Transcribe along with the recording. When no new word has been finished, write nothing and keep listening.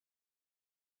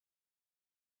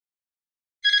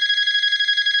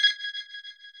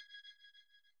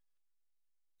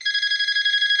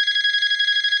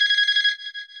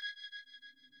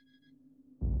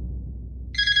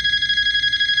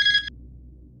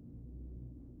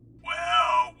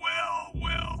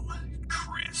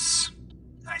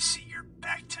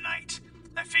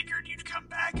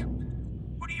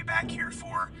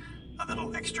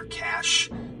little extra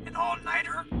cash, an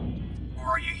all-nighter? Or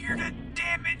are you here to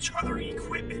damage other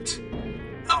equipment?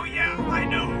 Oh yeah, I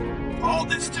know. All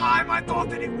this time I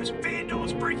thought that it was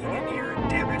vandals breaking in here and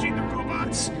damaging the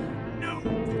robots. No,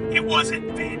 it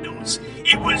wasn't vandals.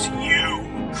 It was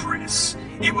you, Chris.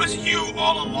 It was you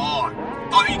all along.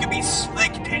 Thought you could be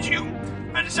slick, did you?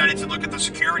 I decided to look at the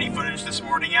security footage this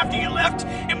morning after you left,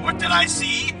 and what did I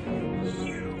see?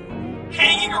 You.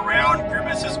 Hanging around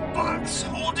Grimace's box,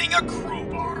 holding a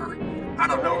crowbar. I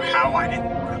don't know how I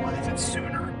didn't realize it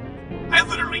sooner. I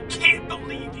literally can't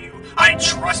believe you. I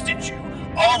trusted you.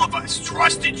 All of us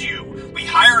trusted you. We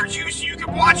hired you so you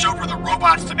could watch over the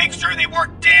robots to make sure they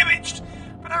weren't damaged.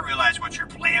 But I realized what your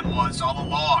plan was all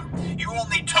along. You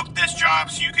only took this job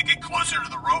so you could get closer to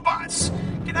the robots.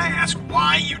 Can I ask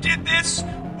why you did this?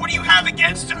 What do you have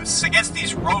against us, against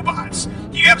these robots?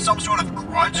 Do you have some sort of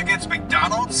grudge against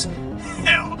McDonald's?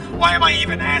 Hell, why am I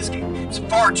even asking? It's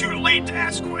far too late to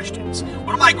ask questions.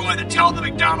 What am I going to tell the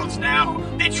McDonald's now?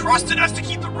 They trusted us to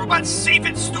keep the robots safe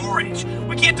in storage.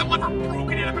 We can't deliver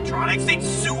broken animatronics. They'd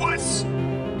sue us.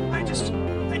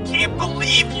 I can't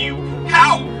believe you.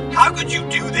 How? How could you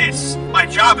do this? My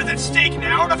job is at stake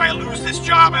now, and if I lose this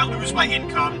job, I lose my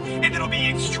income, and it'll be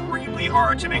extremely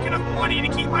hard to make enough money to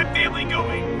keep my family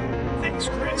going. Thanks,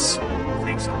 Chris.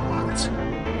 Thanks a lot.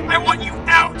 I want you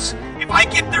out. If I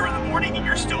get there in the morning and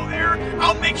you're still there,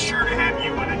 I'll make sure to have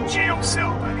you in a jail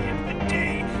cell by the end of the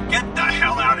day. Get the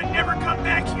hell out and never come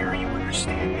back here, you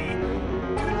understand me?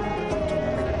 Good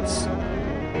riddance.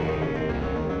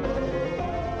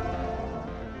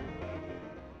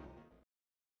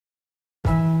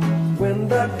 When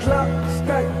the clock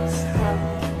strikes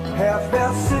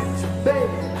 6:30,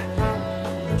 baby,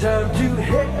 time to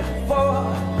head